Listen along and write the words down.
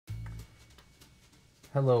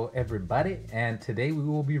Hello, everybody, and today we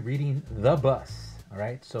will be reading The Bus. All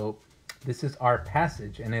right, so this is our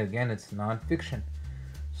passage, and again, it's nonfiction.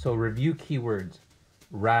 So, review keywords: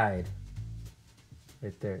 ride,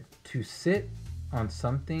 right there, to sit on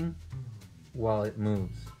something while it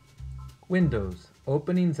moves. Windows,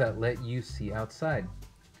 openings that let you see outside.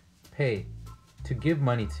 Pay, to give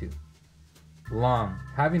money to. Long,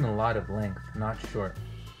 having a lot of length, not short.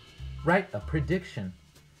 Write a prediction.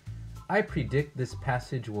 I predict this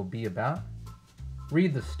passage will be about.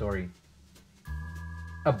 Read the story.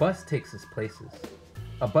 A bus takes us places.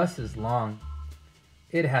 A bus is long.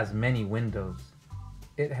 It has many windows.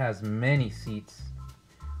 It has many seats.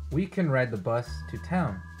 We can ride the bus to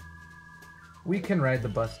town. We can ride the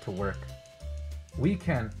bus to work. We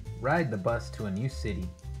can ride the bus to a new city.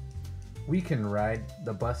 We can ride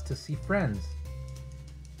the bus to see friends.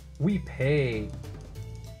 We pay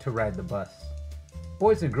to ride the bus.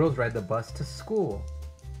 Boys and girls ride the bus to school.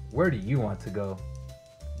 Where do you want to go?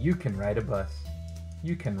 You can ride a bus.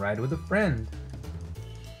 You can ride with a friend.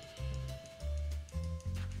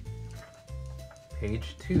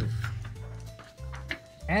 Page 2.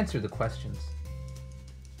 Answer the questions.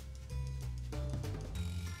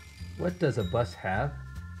 What does a bus have?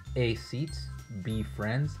 A. Seats. B.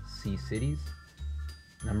 Friends. C. Cities.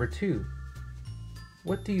 Number 2.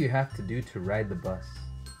 What do you have to do to ride the bus?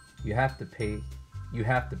 You have to pay. You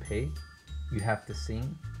have to pay. You have to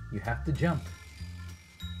sing. You have to jump.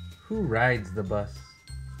 Who rides the bus?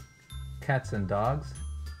 Cats and dogs.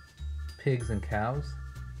 Pigs and cows.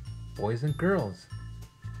 Boys and girls.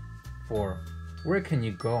 4. Where can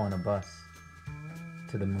you go on a bus?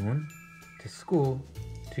 To the moon. To school.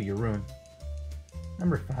 To your room.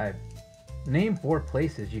 Number 5. Name 4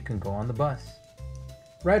 places you can go on the bus.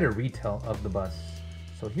 Write a retell of the bus.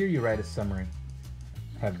 So here you write a summary.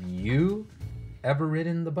 Have you ever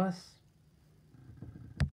ridden the bus?